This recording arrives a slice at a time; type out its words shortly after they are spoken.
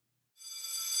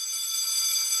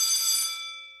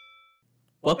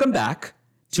Welcome back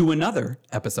to another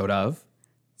episode of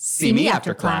See Me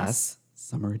After Class,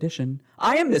 Summer Edition.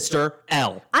 I am Mr.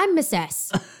 L. I'm Miss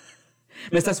S.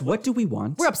 Miss S, what do we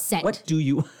want? We're upset. What do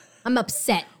you... I'm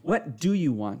upset. What do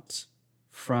you want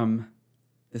from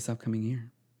this upcoming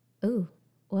year? Ooh,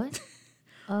 what?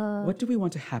 What do we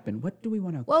want to happen? What do we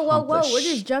want to Whoa, accomplish? we're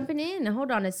just jumping in.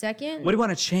 Hold on a second. What do we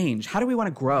want to change? How do we want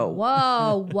to grow?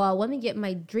 Whoa, let me get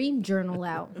my dream journal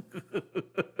out.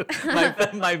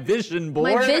 my vision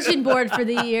board. My vision board for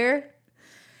the year.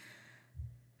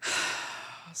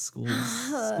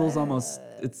 School's almost,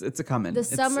 it's a coming. The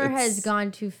summer has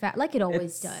gone too fast, like it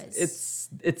always does.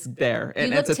 It's there.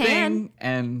 And You it's a look tan. thing.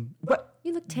 And what?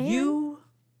 You look tan. You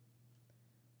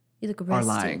look arrested.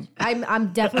 lying.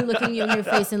 I'm definitely looking you in your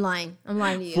face and lying. I'm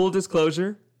lying to you. Full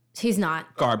disclosure, He's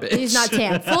not. garbage. He's not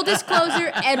tan. Full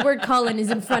disclosure, Edward Cullen is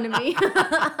in front of me.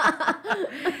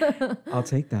 I'll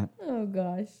take that. Oh,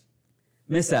 gosh.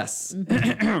 Miss S,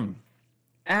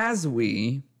 as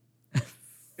we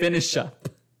finish up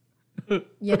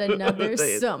Yet another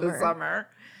the summer.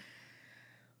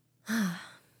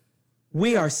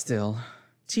 We are still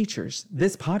teachers.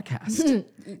 This podcast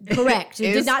Correct.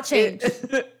 It did not change.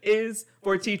 is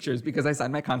for teachers because I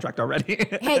signed my contract already.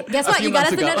 Hey, guess what? few You got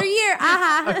months us ago. another year.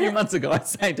 A few months ago, I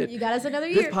signed it. You got us another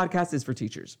This year. podcast is for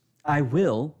teachers. I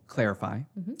will clarify.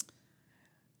 Mm-hmm.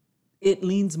 It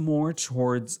leans more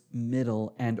towards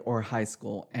middle and or high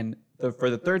school. And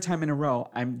for the third time in a row,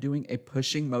 I'm doing a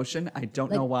pushing motion. I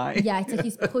don't know why. Yeah, it's like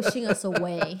he's pushing us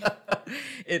away.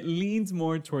 It leans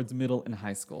more towards middle and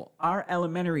high school. Our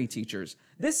elementary teachers,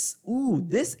 this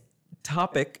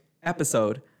topic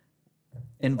episode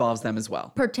involves them as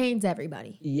well. Pertains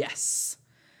everybody. Yes.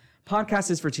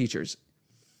 Podcast is for teachers.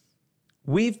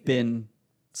 We've been,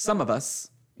 some of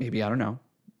us, maybe, I don't know,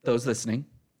 those listening.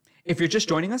 If you're just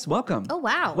joining us, welcome. Oh,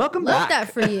 wow. Welcome Love back.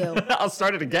 that for you. I'll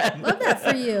start it again. Love that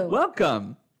for you.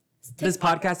 Welcome. This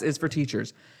podcast is for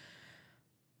teachers.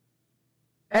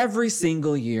 Every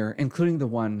single year, including the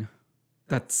one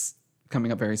that's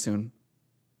coming up very soon,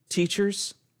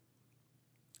 teachers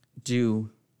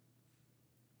do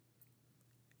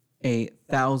a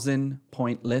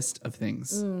 1,000-point list of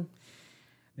things.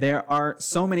 There are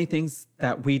so many things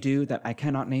that we do that I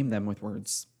cannot name them with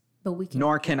words. But we can.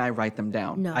 Nor can I write them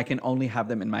down. No. I can only have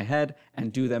them in my head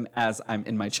and do them as I'm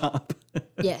in my job.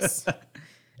 Yes.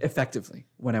 Effectively,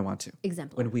 when I want to.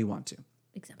 Exemplar. When we want to.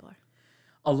 Exemplar.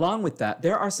 Along with that,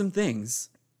 there are some things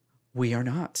we are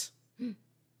not. I'm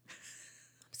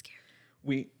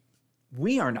scared.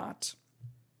 We are not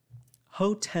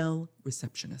hotel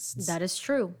receptionists. That is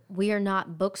true. We are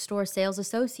not bookstore sales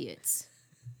associates.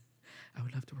 I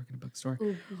would love to work in a bookstore.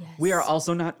 Ooh, yes. We are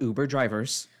also not Uber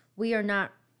drivers. We are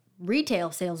not retail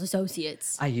sales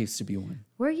associates. I used to be one.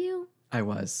 Were you? I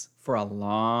was. For a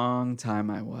long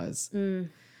time, I was. I'm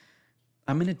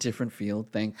in a different field,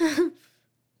 thanks to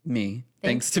me.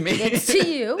 Thanks to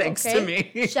you. Thanks okay. to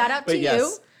me. Shout out to But yes,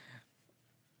 you.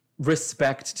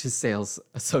 respect to sales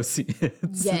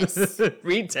associates. Yes.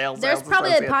 Retail sales There's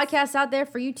probably associates. a podcast out there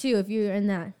for you too if you're in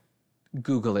that.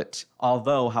 Google it.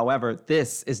 Although, however,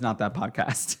 this is not that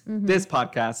podcast. Mm-hmm. This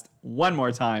podcast, one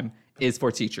more time, is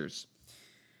for teachers.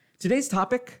 Today's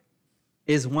topic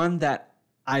is one that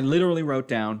I literally wrote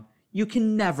down. You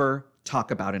can never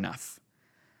talk about enough.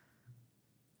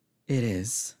 It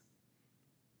is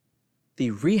the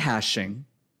rehashing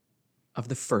of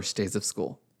the first days of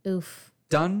school. Oof.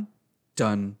 Done,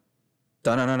 done,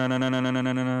 done, done, done, done, done, done, done,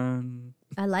 done, done.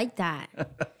 I like that.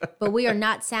 But we are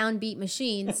not sound beat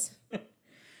machines.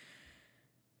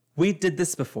 We did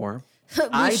this before. We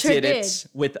I sure did it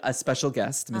with a special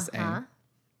guest, Miss A.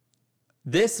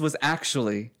 This was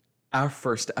actually our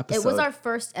first episode. It was our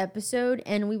first episode,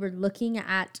 and we were looking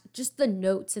at just the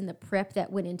notes and the prep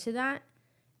that went into that.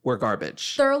 We're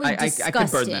garbage. Thoroughly I could burn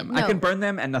disgusted. them. I No. could burn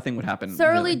them and nothing would happen.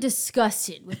 Thoroughly really.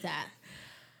 disgusted with that.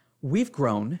 We've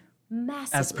grown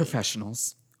Massively. as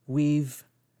professionals. We've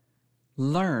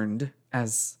learned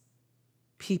as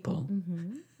people.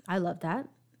 I love that.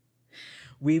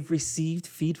 We've received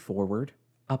feed forward,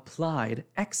 applied,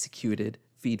 executed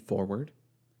feed forward,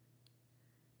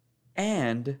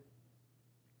 and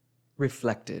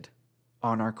reflected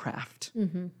on our craft.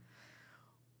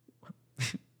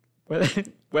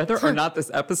 Whether or not this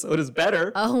episode is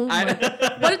better. Oh my.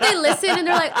 What if they listen and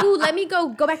they're like, ooh, let me go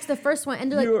back to the first one.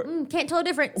 And they're like, can't tell a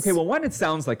difference. Okay, well, one, it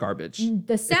sounds like garbage.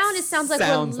 The sound, it sounds like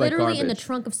we're literally in the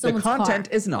trunk of someone's car. The content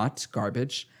is not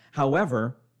garbage.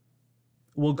 However,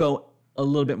 we'll go a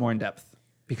little bit more in depth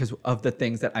because of the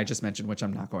things that I just mentioned, which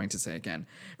I'm not going to say again.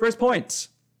 First point.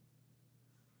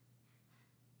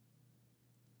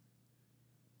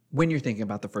 When you're thinking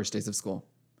about the first days of school,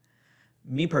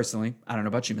 Me personally, I don't know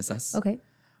about you, Miss S. Okay.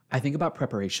 I think about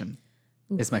preparation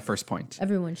is my first point.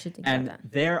 Everyone should think about And that.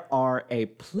 there are a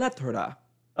plethora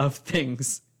of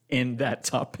things in that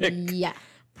topic. Yeah.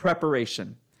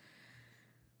 Preparation.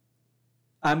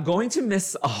 I'm going to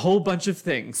miss a whole bunch of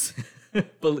things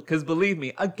because believe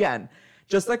me, again,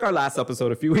 just like our last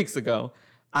episode a few weeks ago,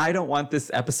 I don't want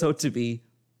this episode to be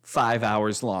 5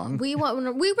 hours long. We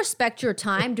respect your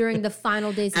time during the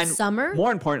final days of And summer.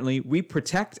 more importantly, we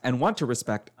protect and want to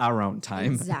respect our own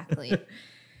time. Exactly.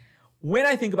 When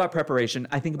I think about preparation,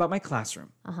 I think about my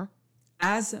classroom. Uh-huh.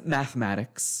 As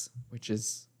mathematics, which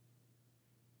is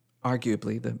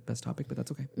arguably the best topic, but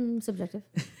that's okay. Subjective.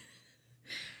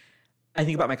 I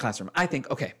think about my classroom. I think,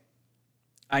 okay,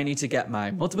 I need to get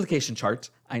my multiplication chart.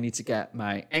 I need to get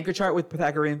my anchor chart with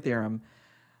Pythagorean theorem,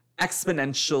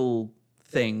 exponential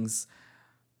things,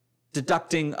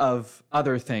 deducting of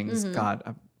other things.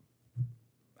 God,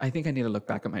 I think I need to look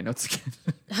back at my notes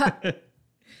again.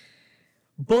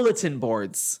 Bulletin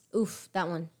boards. Oof, that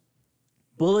one.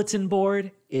 Bulletin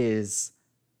board is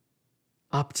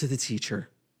up to the teacher.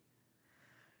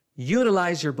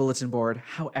 Utilize your bulletin board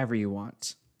however you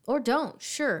want. Or don't,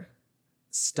 sure.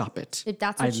 Stop it. If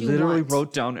that's what you I literally want.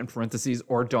 wrote down in parentheses,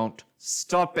 or don't.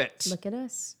 Stop it. Look at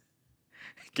us.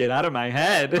 Get out of my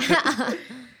head.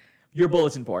 Your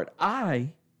bulletin board.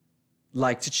 I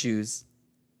like to choose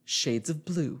shades of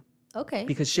blue Okay.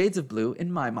 because shades of blue,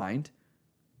 in my mind,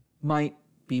 might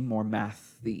be more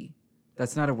mathy.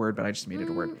 That's not a word, but I just made it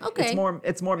a word. okay.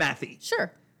 It's more mathy.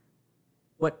 Sure.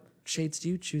 What shades do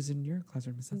you choose in your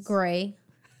classroom, Mrs.? Gray.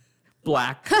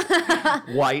 Black,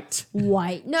 white,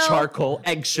 White. No. charcoal,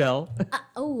 eggshell.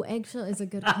 Oh, eggshell is a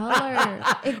good color.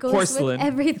 It goes Porcelain. with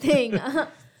everything.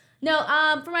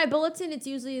 No, for my bulletin, it's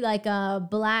usually like a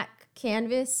black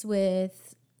canvas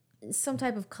with some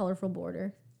type of colorful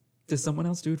border. Does someone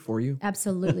else do it for you?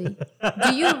 Absolutely.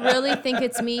 Do you really think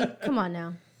it's me? Come on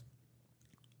now.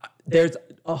 There's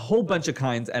a whole bunch of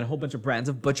kinds and a whole bunch of brands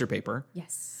of butcher paper.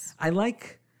 Yes. I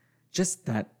like just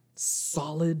that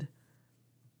solid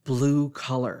blue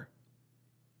color.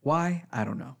 Why? I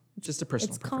don't know. Just a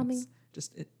personal It's preference. calming.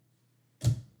 Just it.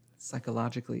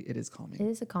 Psychologically, it is calming. It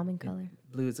is a calming color.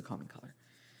 Blue is a calming color.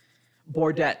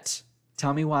 Bordette.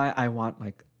 Tell me why I want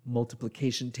like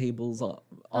multiplication tables all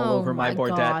over my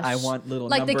bordette. gosh. I want little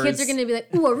Like numbers. the kids are going to be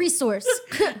like, ooh, a resource.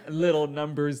 Little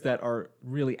numbers that are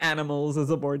really animals as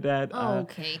a bordette.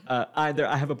 Okay. Either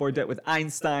I have a bordette with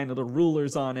Einstein, little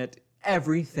rulers on it.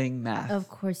 Everything math. Of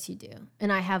course you do.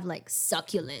 And I have like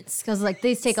succulents because like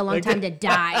these take a long time to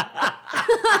die.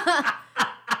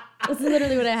 That's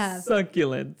literally what I have.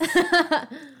 Succulents.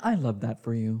 I love that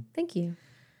for you. Thank you.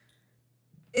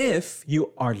 If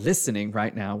you are listening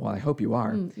right now, well, I hope you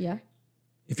are. Yeah.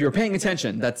 If you're paying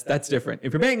attention, that's different.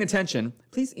 If you're paying attention,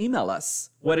 please email us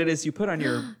what it is you put on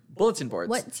your bulletin boards.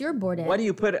 What's your board at? What do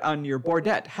you put on your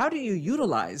bordette? How do you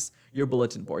utilize your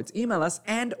bulletin boards? Email us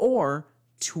and or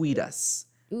tweet us.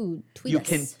 Ooh, tweet You us.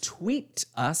 can tweet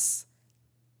us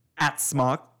at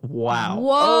Smock. Wow.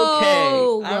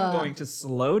 Whoa. Okay. I'm going to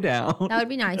slow down. That would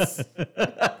be nice.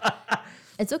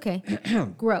 It's okay.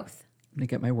 Growth. I'm going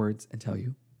to get my words and tell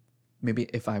you. Maybe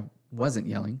if I wasn't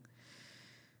yelling.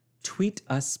 Tweet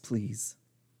us, please,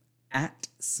 at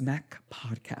Smack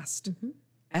Podcast.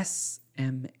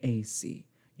 SMAC.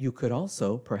 You could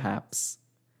also, perhaps,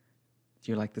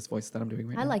 do you like this voice that I'm doing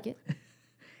right now? I like it.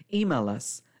 Email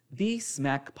us,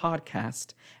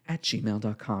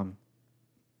 thesmackpodcast@gmail.com.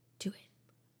 Do it.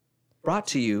 Brought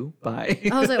to you by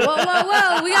I was like, whoa, whoa,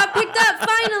 whoa. We got picked up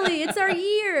finally. It's our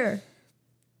year.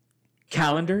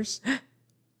 calendars.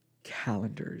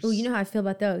 Calendars. Oh, you know how I feel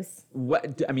about those.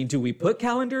 What I mean, do we put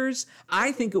calendars?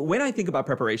 When I think about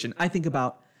preparation, I think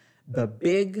about the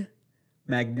big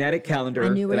magnetic calendar I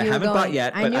knew where that I you were haven't bought going.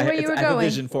 yet. I but knew where you were I have a going.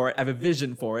 vision for it. I have a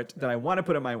vision for it that I want to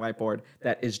put on my whiteboard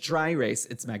that is dry erase.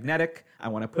 It's magnetic. I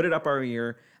want to put it up our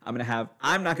ear. I'm not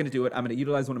going to do it. I'm going to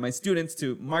utilize one of my students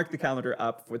to mark the calendar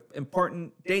up with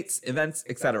important dates, events,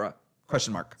 etc.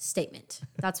 Question mark. Statement.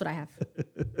 That's what I have.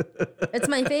 It's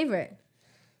my favorite.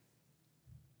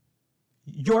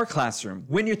 Your classroom,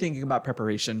 when you're thinking about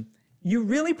preparation, you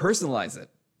really personalize it.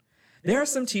 There are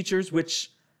some teachers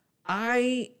which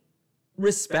I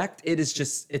respect.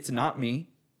 It's not me.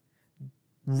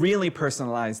 Really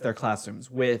personalize their classrooms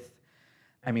with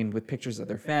pictures of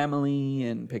their family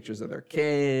and pictures of their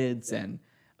kids and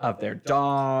of their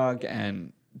dog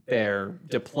and their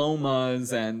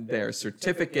diplomas and their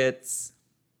certificates.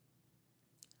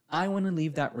 I want to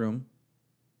leave that room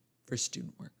for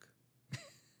student work.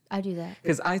 I do that.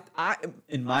 Because I,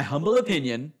 in my humble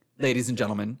opinion, ladies and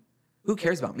gentlemen, who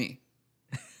cares about me?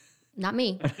 Not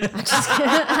me. I'm just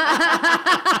kidding.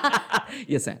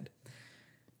 Yes, and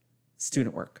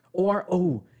student work.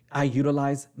 Or, I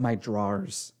utilize my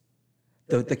drawers.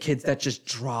 The kids that just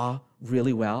draw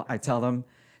really well, I tell them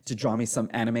to draw me some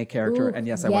anime character. Ooh, And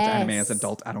yes, I watch anime as an yes.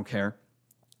 adult. I don't care.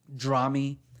 Draw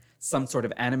me some sort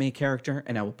of anime character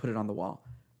and I will put it on the wall.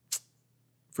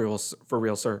 For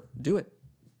real, sir. Do it.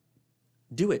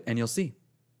 Do it and you'll see.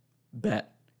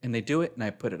 Bet. And they do it and I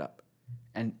put it up.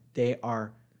 And they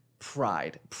are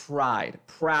proud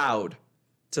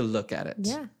to look at it.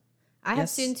 Yeah. I have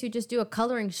Yes. students who just do a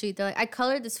coloring sheet. They're like, I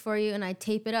colored this for you and I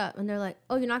tape it up. And they're like,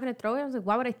 oh, you're not going to throw it? I was like,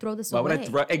 why would I throw this Why away? would I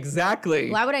throw? Exactly.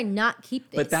 Why would I not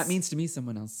keep this? But that means to me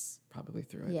someone else probably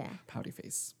threw it. Yeah. Pouty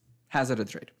face. Hazard of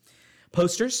the trade.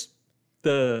 Posters.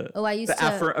 The Oh, I used the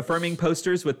to- affirming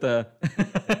posters with the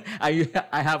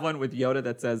I have one with Yoda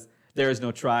that says there is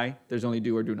no try, there's only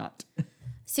do or do not.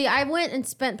 See, I went and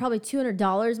spent probably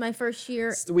 $200 my first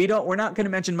year. We're not going to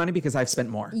mention money because I've spent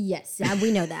more. Yes, yeah,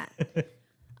 we know that.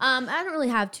 I don't really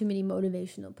have too many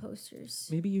motivational posters.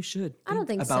 Maybe you should. I don't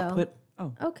think about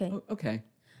so. Okay. Okay.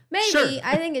 Maybe. Sure.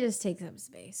 I think it just takes up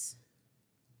space.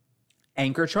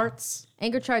 Anchor charts.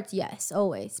 Anchor charts, yes,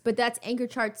 always. But that's anchor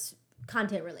charts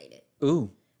content related.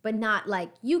 Ooh. But not like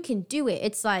you can do it.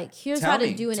 It's like here's Tell how me.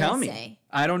 to do an Tell essay. me.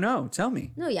 I don't know. Tell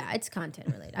me. No, yeah, it's content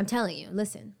related. I'm telling you.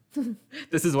 Listen.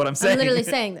 This is what I'm saying. I'm literally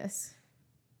saying this.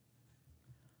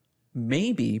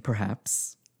 Maybe,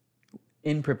 perhaps,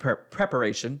 in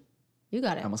preparation. You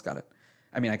got I it. almost got it.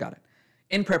 I mean, I got it.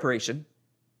 In preparation,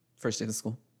 first day of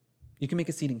school, you can make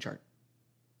a seating chart.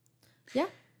 Yeah.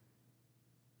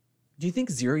 Do you think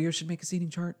 0 years should make a seating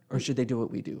chart, or should they do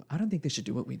what we do? I don't think they should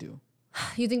do what we do.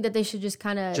 You think that they should just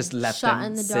kind of Just let shot them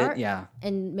in the sit. dark Yeah.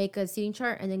 and make a seating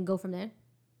chart and then go from there?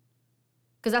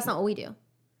 Because that's not what we do.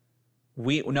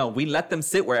 We let them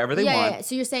sit wherever they want. Yeah.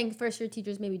 So you're saying first year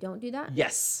teachers maybe don't do that?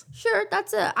 Yes. Sure.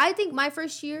 I think my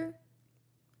first year.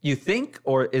 You think,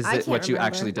 or is I it can't what you remember.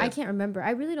 actually did? I can't remember.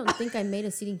 I really don't think I made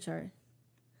a seating chart.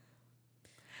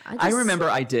 I remember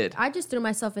I did. I just threw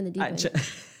myself in the deep end.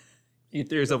 You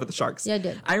threw yourself with the sharks. Yeah, I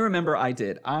did. I remember I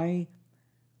did. I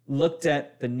looked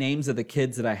at the names of the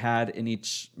kids that I had in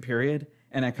each period,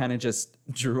 and I kind of just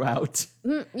drew out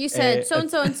You said so and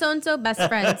so and so and so best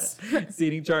friends.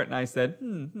 seating chart, and I said,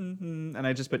 and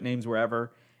I just put names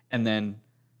wherever. And then,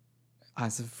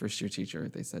 as a first-year teacher,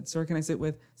 they said, "Sir, can I sit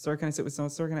with? Sir, can I sit with so?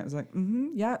 Sir, can I?" I was like,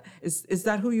 yeah. Is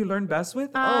that who you learn best with?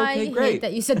 Oh, okay, I great. hate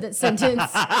that you said that sentence. Is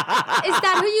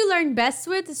that who you learn best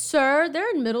with, sir? They're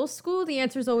in middle school. The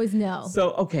answer is always no.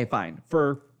 So, okay, fine.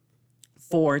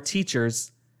 For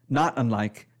teachers, not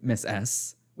unlike Miss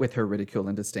S with her ridicule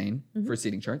and disdain for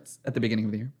seating charts at the beginning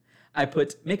of the year, I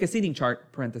put make a seating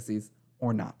chart, parentheses,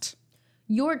 or not.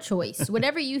 Your choice.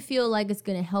 Whatever you feel like is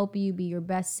going to help you be your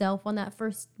best self on that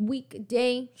first week,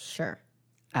 day, sure.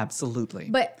 Absolutely.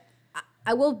 But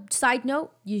I will side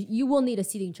note, you will need a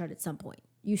seating chart at some point.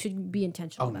 You should be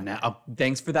intentional about it.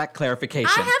 Thanks for that clarification.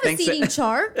 I have a seating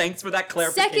chart. Thanks for that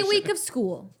clarification. Second week of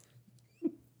school.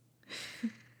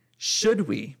 Should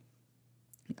we?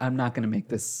 I'm not going to make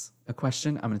this a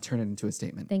question. I'm going to turn it into a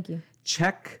statement. Thank you.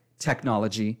 Check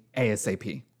technology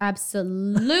ASAP.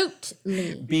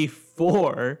 Absolutely.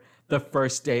 Before the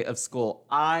first day of school.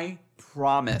 I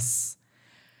promise.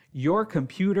 Your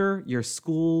computer, your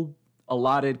school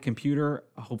allotted computer,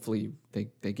 hopefully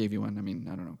they gave you one. I mean,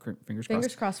 I don't know, fingers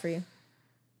Fingers crossed. crossed for you.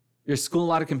 Your school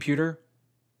allotted computer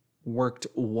worked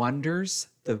wonders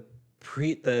the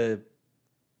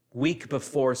week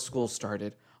before school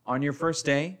started. On your first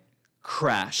day,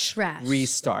 crash.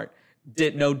 Restart.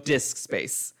 Did no disk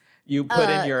space. You put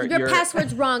in your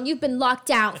password's wrong. You've been locked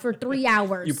out for 3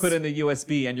 hours. You put in the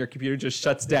USB and your computer just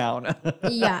shuts down.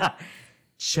 Yeah.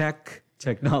 Check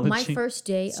technology. My first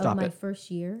day Stop of my it. first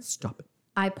year, Stop it.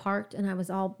 I parked and I was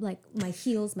all like my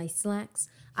heels, my slacks.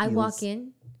 I walk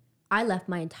in. I left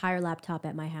my entire laptop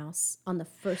at my house on the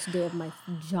first day of my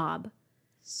job.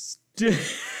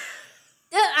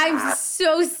 I'm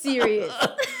so serious.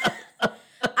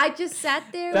 I just sat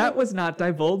there. That was not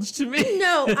divulged to me.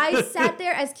 No, I sat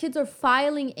there as kids are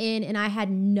filing in and I had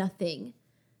nothing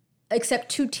except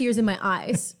 2 tears in my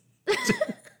eyes.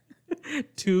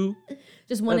 Two.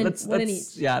 Just one in let's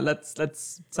each. Yeah,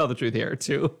 let's tell the truth here.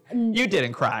 Two. You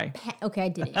didn't cry. Okay, I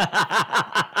didn't.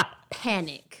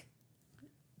 Panic.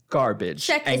 Garbage.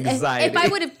 Check. Anxiety. If I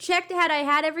would have checked had I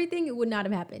had everything, it would not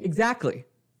have happened. Exactly.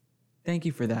 Thank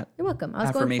you for that. You're welcome. I was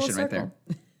affirmation going full right circle.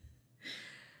 there.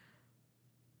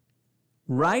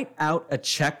 Write out a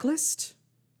checklist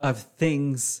of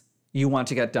things you want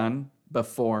to get done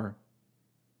before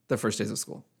the first days of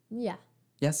school. Yeah,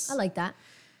 Yes? I like that.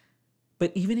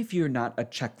 But even if you're not a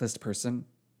checklist person,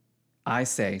 I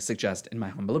suggest, in my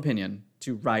humble opinion,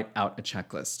 to write out a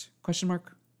checklist. Question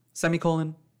mark?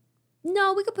 Semicolon?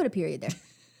 No, we could put a period there.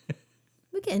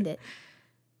 We can end it.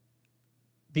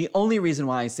 The only reason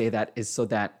why I say that is so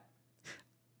that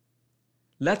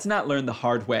let's not learn the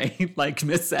hard way, like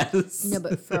Miss says. No,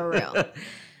 but for real.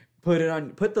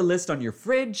 Put the list on your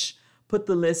fridge. Put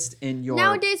the list in your...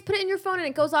 Nowadays, put it in your phone and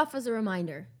it goes off as a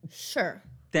reminder. Sure.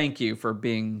 Thank you for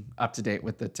being up to date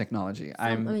with the technology.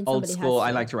 I'm old somebody school. has to.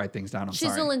 I like to write things down. I'm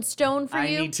Chisel sorry. and stone for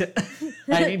you.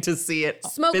 I need to see it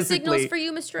Smoke physically signals for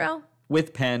you, Mr. L.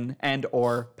 with pen and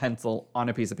or pencil on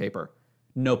a piece of paper.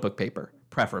 Notebook paper,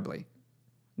 preferably.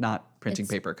 Not printing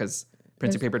paper, because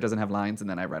printing paper doesn't have lines and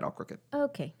then I write all crooked.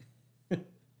 Okay.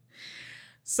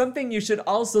 Something you should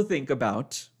also think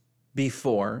about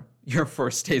before your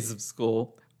first days of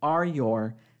school are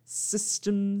your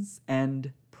systems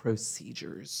and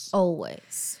procedures.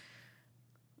 Always.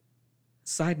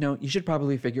 Side note, you should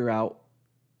probably figure out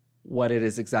what it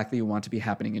is exactly you want to be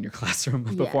happening in your classroom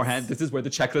beforehand. This is where the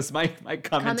checklist might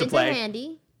come into play.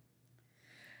 Handy.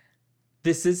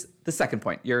 This is the second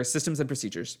point, your systems and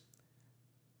procedures.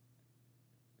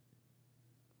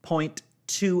 Point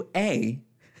 2A.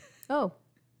 Oh,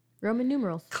 Roman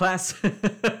numerals. Classroom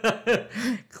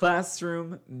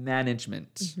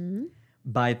management. Mm-hmm.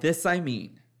 By this I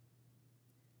mean,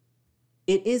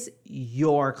 it is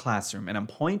your classroom. And I'm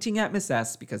pointing at Miss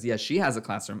S because, yes, she has a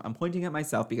classroom. I'm pointing at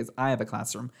myself because I have a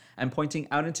classroom. I'm pointing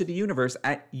out into the universe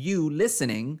at you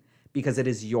listening because it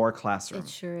is your classroom. It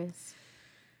sure is.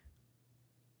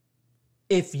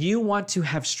 If you want to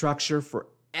have structure for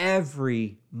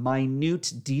every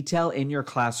minute detail in your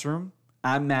classroom,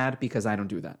 I'm mad because I don't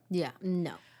do that. Yeah,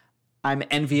 no. I'm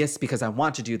envious because I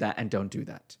want to do that and don't do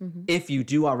that. Mm-hmm. If you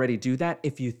do already do that,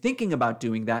 if you're thinking about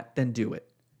doing that, then do it.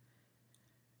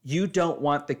 You don't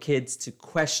want the kids to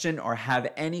question or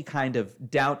have any kind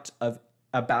of doubt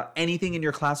about anything in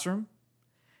your classroom.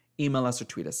 Email us or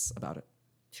tweet us about it.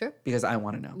 Sure. Because I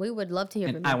want to know. We would love to hear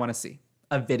from And you. I want to see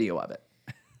a video of it.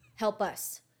 Help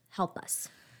us. Help us.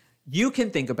 You can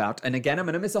think about, and again, I'm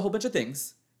going to miss a whole bunch of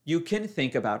things. You can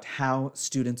think about how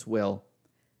students will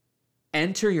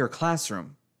enter your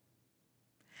classroom,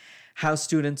 how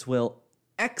students will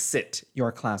exit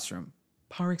your classroom.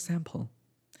 For example,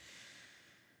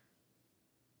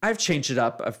 I've changed it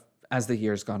up as the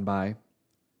years gone by.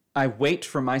 I wait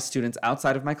for my students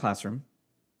outside of my classroom.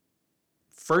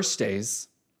 First days,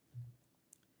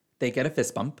 they get a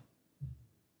fist bump.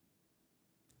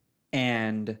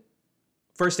 And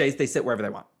first days, they sit wherever they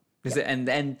want. Yep. And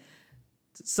then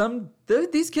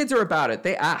these kids are about it.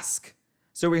 They ask.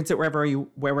 So we can sit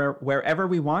wherever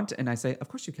we want. And I say, of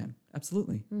course you can.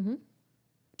 Absolutely. Mm-hmm.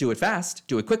 Do it fast.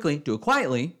 Do it quickly. Do it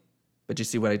quietly. But you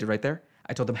see what I did right there?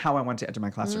 I told them how I want to enter my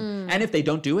classroom. And if they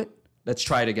don't do it, let's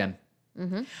try it again.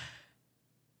 Mm-hmm.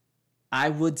 I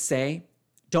would say,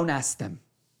 don't ask them.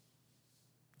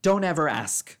 Don't ever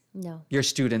ask your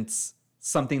students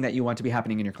something that you want to be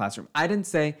happening in your classroom. I didn't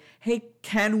say, hey,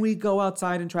 can we go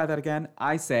outside and try that again?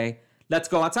 I say, let's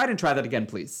go outside and try that again,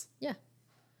 please. Yeah.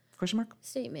 Question mark?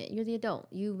 Statement. You're the adult.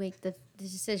 You make the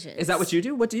decisions. Is that what you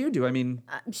do? What do you do? I mean,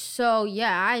 I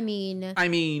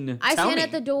stand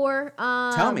at the door.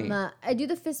 Tell me. I do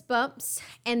the fist bumps,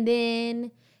 and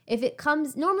then if it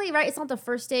comes, normally, right, it's not the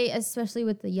first day, especially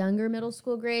with the younger middle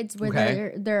school grades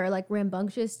where they're like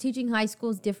rambunctious. Teaching high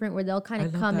school is different, where they'll kind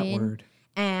of come in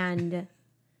and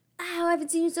I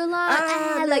haven't seen you so long.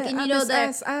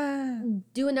 They're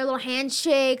doing their little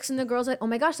handshakes, and the girls are like, oh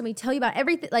my gosh, let me tell you about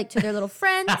everything, like to their little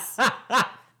friends.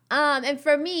 And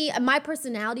for me, my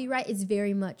personality, right, is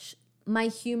very much, my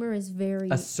humor is very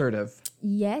assertive.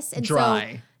 Yes. And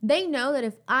dry. So they know that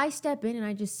if I step in and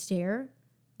I just stare,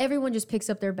 everyone just picks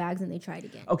up their bags and they try it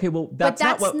again. Okay, well, that's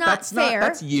not fair.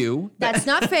 That's you. That's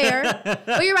not fair.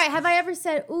 But you're right. Have I ever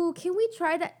said, ooh, can we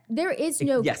try that? There is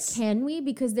no can we,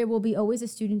 because there will be always a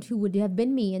student who would have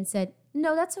been me and said,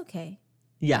 no, that's okay.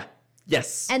 Yeah.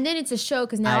 Yes. And then it's a show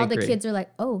because now all the kids are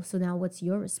like, oh, so now what's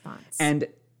your response? And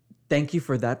thank you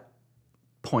for that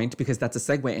point, because that's a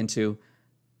segue into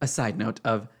a side note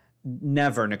of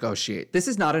never negotiate. This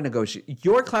is not a negotiation.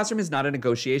 Your classroom is not a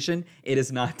negotiation. It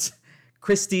is not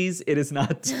Christie's. It is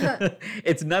not,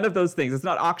 it's none of those things. It's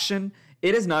not auction.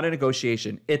 It is not a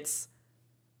negotiation. It's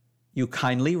you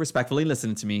kindly, respectfully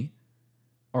listen to me,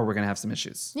 or we're going to have some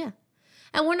issues. Yeah.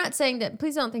 And we're not saying that,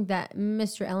 please don't think that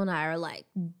Mr. L and I are like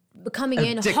coming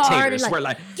in dictators. hard and like, we're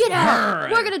like, get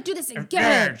out. We're going to do this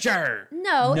again. Sure.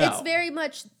 No, it's very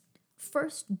much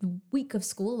first week of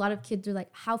school. A lot of kids are like,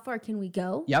 how far can we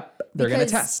go? Yep. They're going to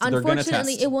test.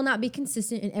 Unfortunately, it will not be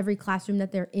consistent in every classroom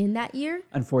that they're in that year.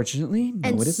 Unfortunately, no,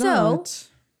 and it is so, not.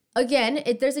 Again,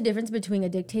 there's a difference between a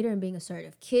dictator and being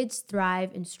assertive. Kids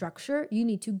thrive in structure. You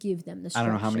need to give them the structure. I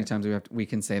don't know how many times we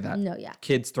can say that. No, yeah.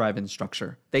 Kids thrive in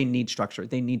structure. They need structure.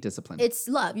 They need discipline. It's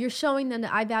love. You're showing them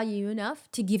that I value you enough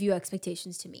to give you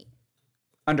expectations to meet.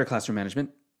 Under classroom management,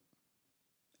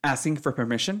 asking for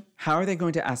permission. How are they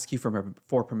going to ask you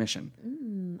for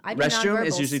permission? Restroom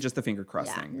is usually just the finger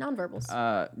crossing. Yeah,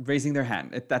 nonverbals. Raising their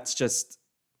hand. That's just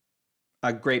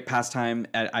a great pastime.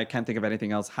 I can't think of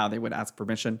anything else how they would ask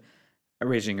permission.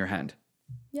 Raising your hand.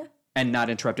 Yeah. And not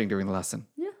interrupting during the lesson.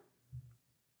 Yeah.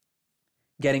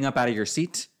 Getting up out of your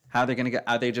seat. How they're going to get?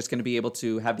 Are they just going to be able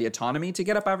to have the autonomy to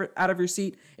get up out of your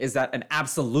seat? Is that an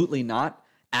absolutely not?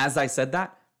 As I said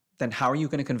that, then how are you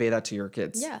going to convey that to your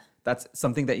kids? Yeah. That's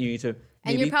something that you need to.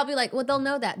 And you're probably like, well, they'll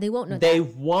know that. They won't know they that.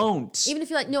 They won't. Even if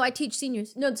you're like, no, I teach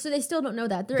seniors. No, so they still don't know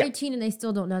that. They're 18 and they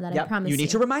still don't know that. I promise you. You need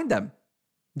to remind them.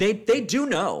 They do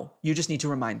know. You just need to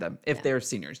remind them if they're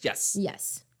seniors. Yes.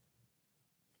 Yes.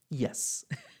 Yes.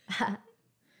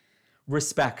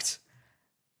 Respect.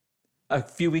 A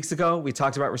few weeks ago, we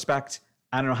talked about respect.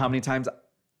 I don't know how many times.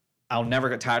 I'll never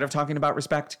get tired of talking about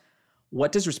respect.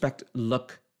 What does respect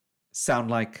look, sound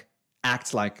like,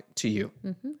 act like to you?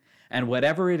 Mm-hmm. And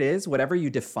whatever it is, whatever you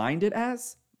defined it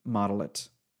as, model it.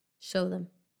 Show them.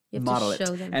 You have model to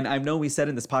show it. them. And I know we said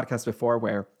in this podcast before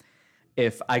where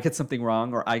if I get something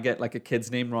wrong or I get like a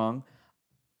kid's name wrong,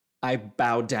 I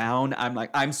bow down. I'm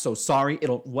like, I'm so sorry.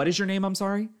 What is your name? I'm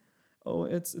sorry. Oh,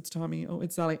 it's Tommy. Oh,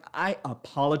 it's Sally. I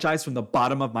apologize from the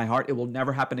bottom of my heart. It will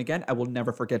never happen again. I will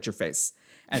never forget your face.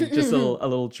 And just a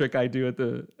little trick I do at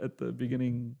the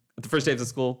beginning, at the first day of the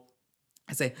school.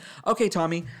 I say, okay,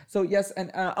 Tommy. So yes,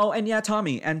 and and yeah,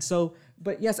 Tommy. And so,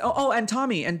 but yes, and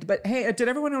Tommy. But hey, did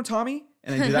everyone know Tommy?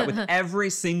 And I do that with every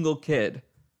single kid.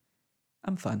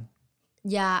 I'm fun.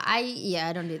 Yeah,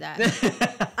 I don't do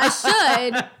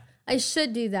that. I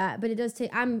should do that, but it does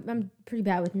take. I'm pretty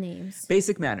bad with names.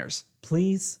 Basic manners,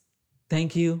 please.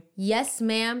 Thank you. Yes,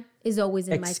 ma'am is always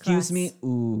in my class. Excuse me.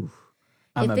 Ooh,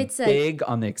 I'm big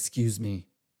on the excuse me.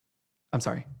 I'm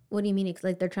sorry. What do you mean?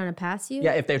 Like they're trying to pass you?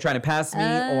 Yeah, if they're trying to pass me,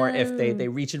 or if they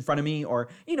reach in front of me, or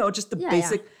just the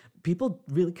basic. Yeah. People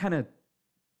really kind of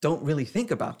don't really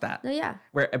think about that. Yeah.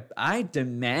 Where I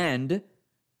demand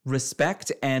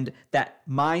respect and that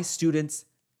my students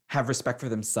have respect for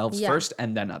themselves first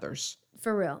and then others.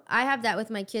 For real. I have that with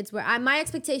my kids where my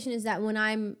expectation is that when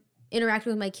I'm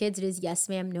interacting with my kids, it is yes,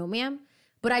 ma'am, no, ma'am.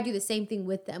 But I do the same thing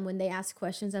with them when they ask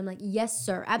questions. I'm like, yes,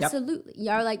 sir, absolutely. Yep.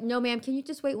 You're like, no, ma'am, can you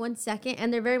just wait 1 second?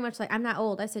 And they're very much like, I'm not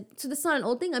old. I said, so that's not an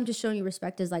old thing. I'm just showing you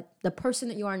respect as like the person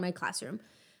that you are in my classroom.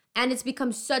 And it's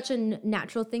become such a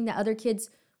natural thing that other kids,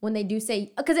 when they do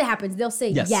say, because it happens, they'll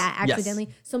say accidentally.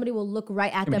 Yes. Somebody will look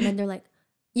right at them and they're like,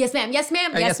 yes, ma'am, yes,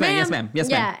 ma'am, yes, ma'am. Yes, ma'am, yes,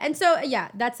 ma'am. Yeah, and so,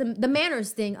 that's the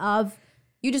manners thing of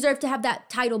you deserve to have that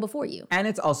title before you. And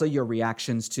it's also your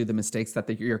reactions to the mistakes that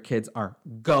your kids are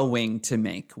going to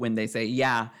make when they say,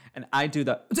 yeah, and I do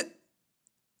the,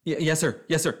 yes, sir,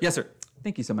 yes, sir, yes, sir.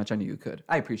 Thank you so much. I knew you could.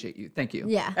 I appreciate you. Thank you.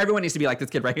 Yeah. Everyone needs to be like this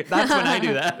kid right here. That's when I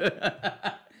do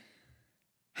that.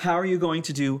 How are you going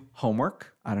to do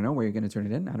homework? I don't know. Where you're going to turn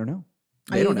it in? I don't know.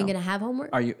 Are you even going to have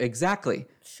homework? Are you exactly?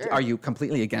 Sure. Are you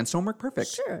completely against homework? Perfect.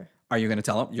 Sure. Are you going to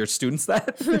tell your students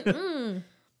that?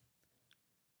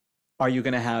 Are you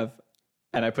going to have,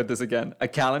 and I put this again, a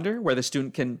calendar where the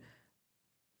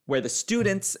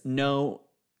students know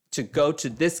to go to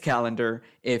this calendar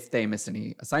if they miss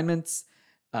any assignments,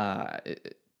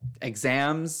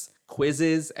 exams,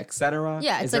 quizzes, etc.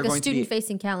 Yeah, it's like a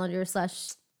student-facing calendar /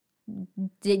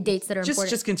 dates that are important.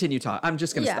 Just continue talking. I'm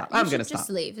just going to stop. I'm going to stop.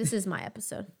 Just leave. This is my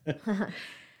episode.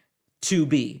 To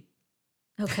be.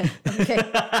 Okay.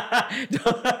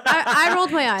 I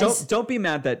rolled my eyes. Don't be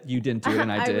mad that you didn't do it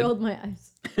and I did. I rolled my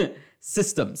eyes.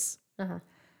 Systems.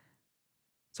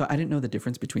 So I didn't know the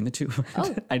difference between the two.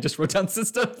 Oh. I just wrote down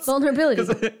systems. Vulnerability.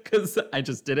 Because I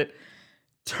just did it.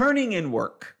 Turning in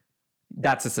work.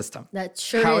 That's a system. That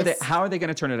sure is. How are they going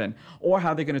to turn it in? Or how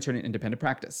are they going to turn it in independent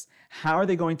practice? How are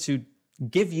they going to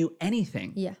give you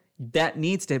anything? Yeah. That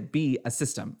needs to be a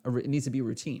system. It needs to be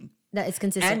routine. That is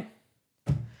consistent.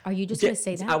 Are you just going to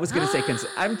say that? I was going to say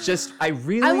consistent. I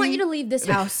want you to leave this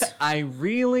house. I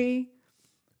really,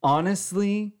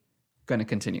 honestly, going to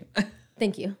continue.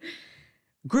 Thank you.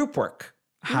 Group work.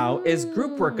 How is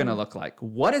group work going to look like?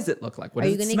 What does it look like? What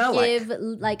does it smell like? Are you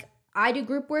going to give, I do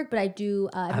group work, but I do,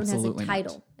 everyone Absolutely has a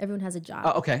title. Not. Everyone has a job.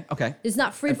 Oh, okay. It's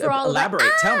not free for all. Elaborate.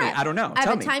 Tell me. I don't know. I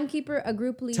have a timekeeper, a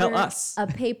group leader, Tell us. a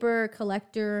paper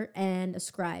collector, and a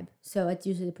scribe. So it's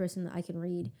usually the person that I can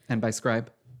read. And by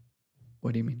scribe?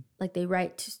 What do you mean? Like they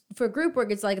write for group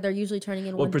work. It's like they're usually turning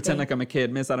in Well, one pretend thing. like I'm a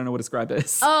kid, miss. I don't know what a scribe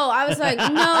is. Oh, I was like,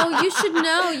 no, you should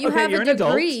know. You Okay, have you're a an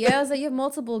adult. degree. Yeah, I was like, you have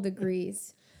multiple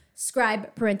degrees.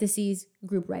 Scribe, parentheses,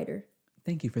 group writer.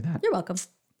 Thank you for that. You're welcome.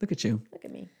 Look at you. Look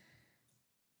at me.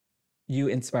 You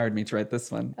inspired me to write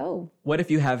this one. Oh. What if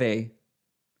you have a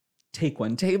take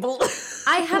one table?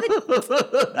 I haven't.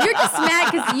 You're just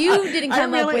mad because you didn't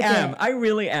come up with it. I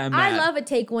really am. I mad. love a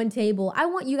take one table. I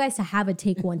want you guys to have a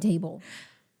take one table.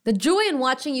 The joy in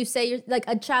watching you say, you're like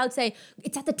a child say,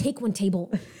 it's at the take one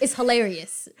table is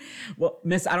hilarious. Well,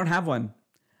 miss, I don't have one.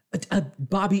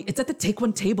 Bobby, it's at the take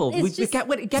one table. It's We just-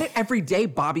 get it every day,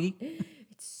 Bobby.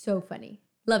 It's so funny.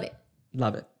 Love it.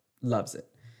 Love it. Loves it.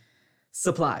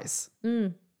 Supplies.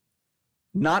 Mm.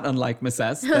 Not unlike Miss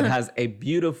S that has a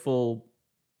beautiful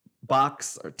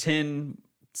box or tin,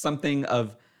 something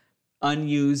of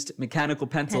unused mechanical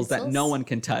pencils that no Pencils? one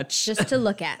can touch. Just to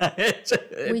look at.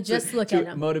 We just look to at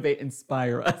 'em. motivate,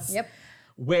 inspire us. Yep.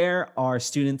 Where are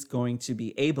students going to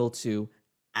be able to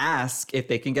ask if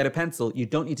they can get a pencil? You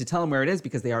don't need to tell them where it is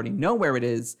because they already know where it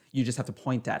is. You just have to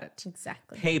point at it.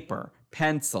 Exactly. Paper,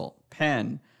 pencil,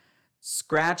 pen,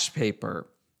 scratch paper,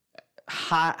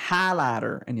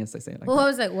 highlighter, and yes, I say it like Well, that. I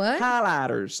was like, what?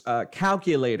 Highlighters,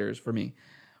 calculators for me,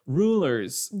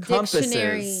 rulers, compasses.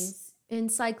 Dictionaries,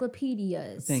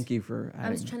 encyclopedias. Thank you for adding I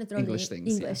was trying to throw English the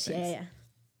things. English. Yeah, thanks. yeah.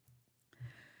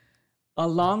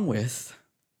 Along with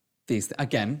these,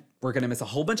 again, we're going to miss a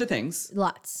whole bunch of things.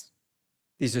 Lots.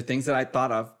 These are things that I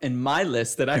thought of in my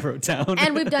list that I wrote down.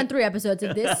 And we've done 3 episodes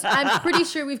of this. I'm pretty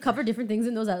sure we've covered different things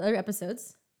in those other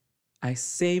episodes. I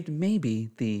saved maybe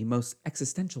the most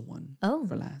existential one Oh.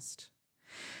 for last.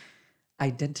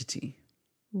 Identity.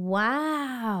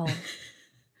 Wow.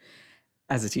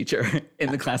 As a teacher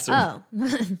in the classroom.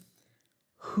 Oh.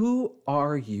 Who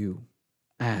are you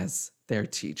as their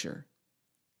teacher?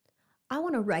 I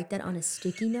want to write that on a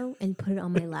sticky note and put it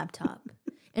on my laptop.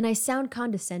 And I sound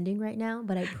condescending right now,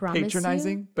 but I promise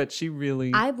Patronizing, but she really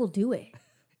you, I will do it.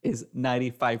 is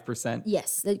 95%.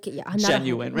 Yes. Yeah, I'm not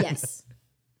Genuine, right? Yes.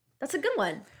 That's a good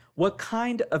one. What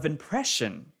kind of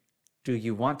impression do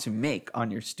you want to make on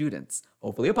your students?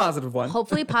 Hopefully a positive one.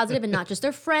 Hopefully positive and not just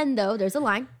their friend, though. There's a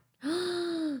line.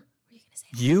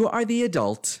 You are the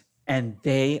adult and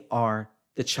they are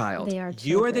the child. They are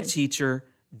You are the children. teacher,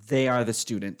 they are the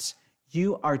student.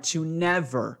 You are to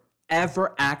never,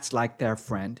 ever act like their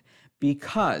friend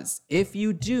because if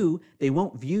you do, they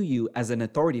won't view you as an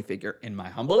authority figure. In my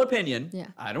humble opinion, Yeah.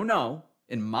 I don't know,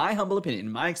 in my humble opinion,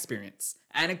 in my experience,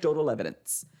 anecdotal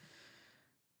evidence,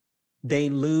 they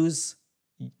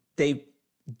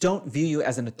don't view you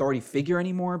as an authority figure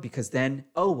anymore because then,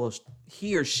 oh, well,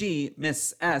 he or she,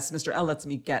 Miss S, Mr. L lets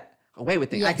me get away with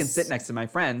things. I can Yes. sit next to my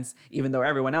friends, even though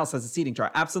everyone else has a seating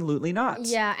chart. Absolutely not.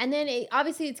 Yeah, and then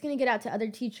obviously it's going to get out to other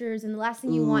teachers, and the last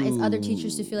thing you want is other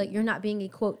teachers to feel like you're not being a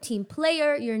quote team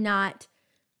player. You're not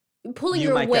pulling You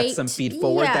your might weight. get some feed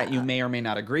forward Yeah. that you may or may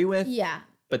not agree with, Yeah.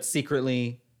 but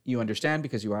secretly you understand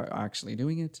because you are actually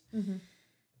doing it. Mm-hmm.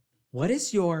 What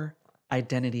is your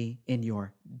identity in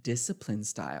your discipline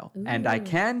style? And I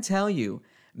can tell you,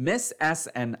 Miss S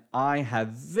and I have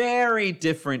very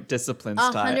different discipline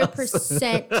styles.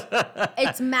 100%.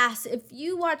 It's massive. If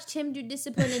you watched him do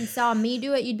discipline and saw me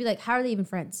do it, you'd be like, how are they even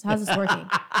friends? How's this working?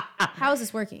 How is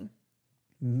this working?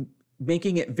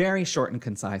 Making it very short and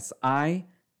concise, I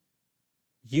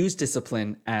use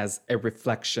discipline as a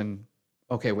reflection.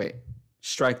 Okay, wait,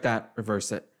 strike that,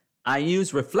 reverse it. I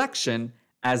use reflection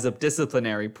as a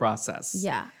disciplinary process.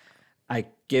 Yeah. I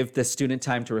give the student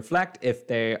time to reflect if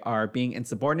they are being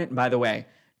insubordinate. And by the way,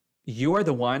 you are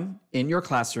the one in your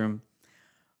classroom,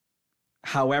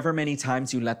 however many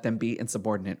times you let them be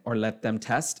insubordinate or let them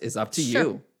test is up to Sure.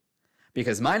 you.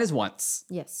 Because mine is once.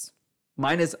 Yes.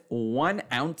 Mine is 1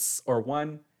 ounce or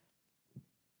 1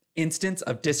 instance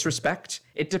of disrespect.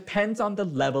 It depends on the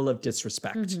level of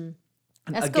disrespect. And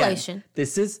Escalation.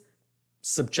 this is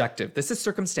subjective. This is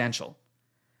circumstantial.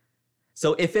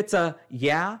 So if it's a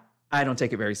yeah, I don't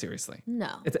take it very seriously.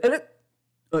 No. It's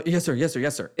yes, sir, yes, sir,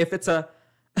 yes, sir. If it's a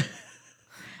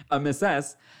Miss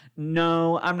S,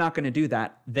 no, I'm not going to do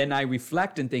that. Then I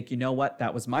reflect and think, you know what?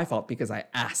 That was my fault because I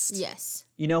asked. Yes.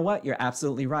 You know what? You're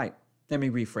absolutely right. Let me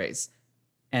rephrase.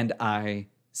 And I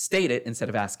state it instead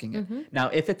of asking it. Now,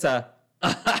 if it's a,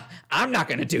 I'm not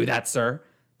going to do that, sir,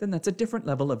 then that's a different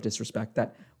level of disrespect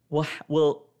that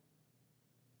will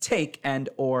take and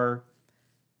or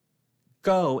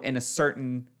go in a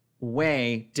certain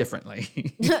way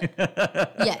differently.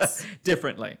 Yes.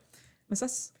 Differently. Miss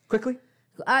S, quickly.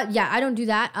 Yeah, I don't do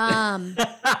that.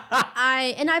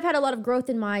 I've had a lot of growth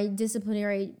in my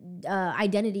disciplinary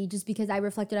identity just because I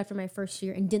reflected after my first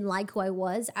year and didn't like who I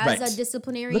was as a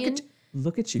disciplinarian.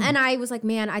 Look at you. And I was like,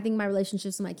 man, I think my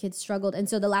relationships with my kids struggled. And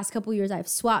so the last couple of years I've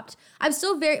swapped. I'm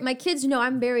still my kids know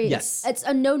I'm very, it's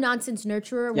a no nonsense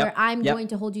nurturer where I'm going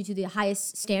to hold you to the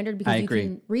highest standard because you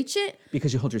can reach it.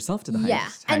 Because you hold yourself to the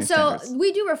highest and so standards.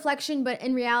 we do reflection, but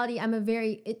in reality, I'm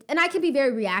and I can be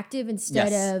very reactive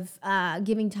instead of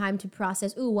giving time to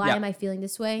process, why am I feeling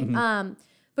this way?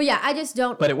 But yeah, I just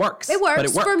don't. But it works. It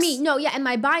works for me. No, yeah. And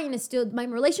my buy-in is still, my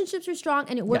relationships are strong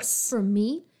and it works for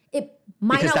me. It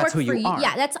might not work for you.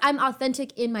 Yeah, I'm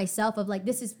authentic in myself of like,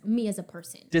 this is me as a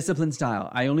person. Discipline style.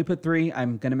 I only put 3.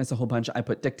 I'm going to miss a whole bunch. I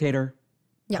put dictator.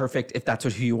 Perfect. If that's who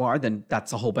you are, then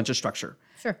that's a whole bunch of structure.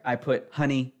 Sure. I put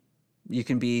honey. You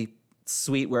can be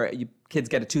sweet where kids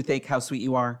get a toothache, how sweet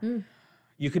you are.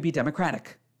 You could be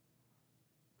democratic.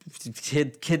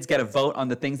 Kids get a vote on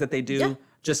the things that they do,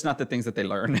 just not the things that they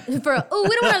learn. We don't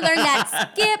want to learn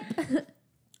that. Skip.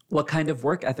 What kind of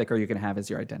work ethic are you going to have as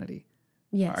your identity?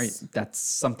 Yes. That's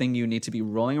something you need to be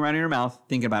rolling around in your mouth,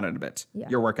 thinking about it a bit.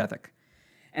 Your work ethic.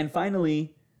 And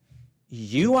finally,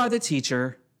 you are the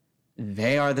teacher.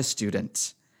 They are the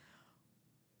student.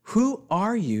 Who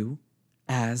are you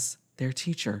as their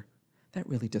teacher? That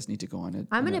really does need to go on it.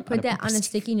 I'm going to put that on a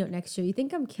sticky note next to you. You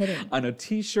think I'm kidding? On a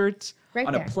t-shirt,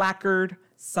 on a placard,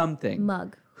 something.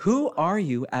 Mug. Who are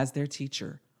you as their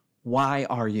teacher? Why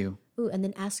are you? Ooh, and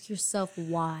then ask yourself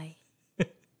why.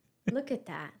 Look at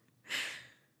that.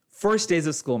 First days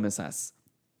of school, Miss S.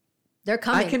 They're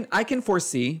coming. I can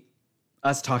foresee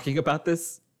us talking about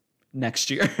this next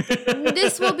year.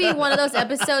 This will be one of those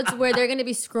episodes where they're going to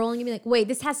be scrolling and be like, wait,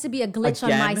 this has to be a glitch on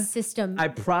my system. I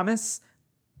promise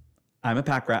I'm a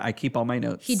pack rat. I keep all my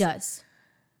notes. He does.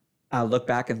 I'll look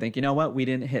back and think, you know what? We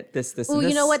didn't hit this, and this.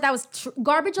 You know what? That was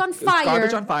garbage on fire.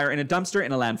 Garbage on fire in a dumpster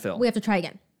in a landfill. We have to try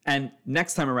again. And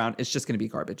next time around, it's just going to be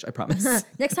garbage. I promise.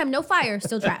 Next time, no fire,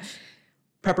 still trash.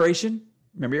 Preparation.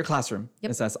 Remember your classroom.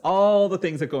 It says all the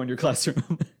things that go in your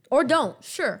classroom. Or don't.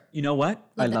 Sure. You know what?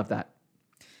 I love that.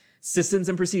 Systems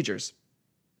and procedures.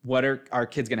 What are our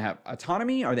kids going to have?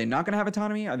 Autonomy? Are they not going to have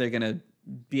autonomy? Are they going to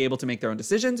be able to make their own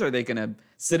decisions? Are they going to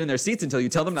sit in their seats until you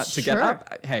tell them not to get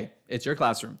up? Hey, it's your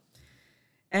classroom.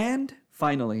 And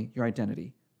finally, your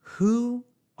identity. Who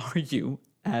are you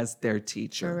as their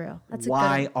teacher? For real. That's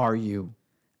Why are you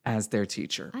as their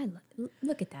teacher?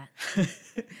 Look at that.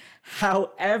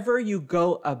 However you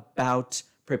go about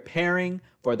preparing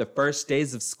for the first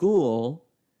days of school,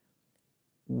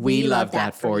 we love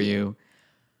that for you.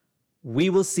 We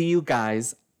will see you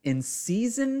guys in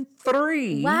season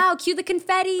 3. Wow, cue the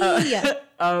confetti.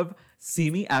 Of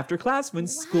See Me After Class when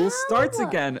school starts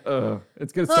again.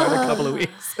 It's going to start in a couple of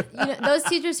weeks. Those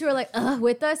teachers who are like,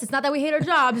 with us, it's not that we hate our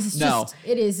jobs. It's just,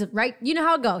 it is, right? You know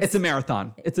how it goes. It's a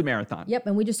marathon. Yep,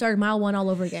 and we just started mile 1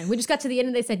 all over again. We just got to the end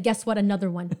and they said, guess what?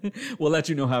 Another one. We'll let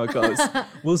you know how it goes.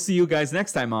 We'll see you guys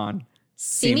next time on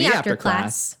See Me After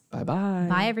Class. Bye-bye.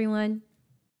 Bye, everyone.